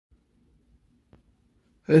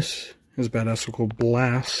This is Badassical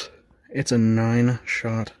Blast. It's a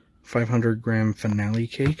 9-shot, 500-gram finale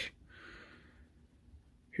cake.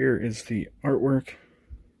 Here is the artwork.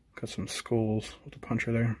 Got some skulls with the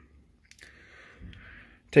puncher there.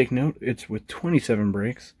 Take note, it's with 27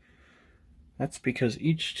 breaks. That's because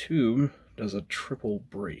each tube does a triple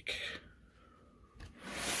break.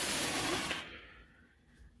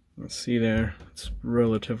 Let's see there, it's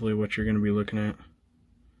relatively what you're going to be looking at.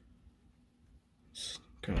 It's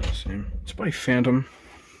kind of the same. It's by Phantom.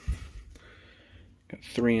 Got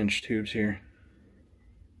 3-inch tubes here.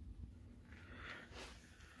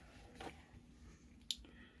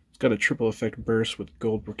 It's got a triple effect burst with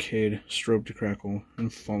gold brocade, strobe to crackle,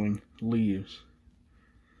 and falling leaves.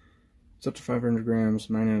 It's up to 500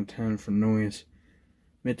 grams, 9 out of 10 for noise,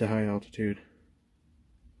 mid to high altitude.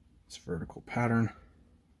 It's a vertical pattern.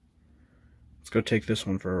 Let's go take this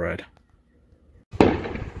one for a ride.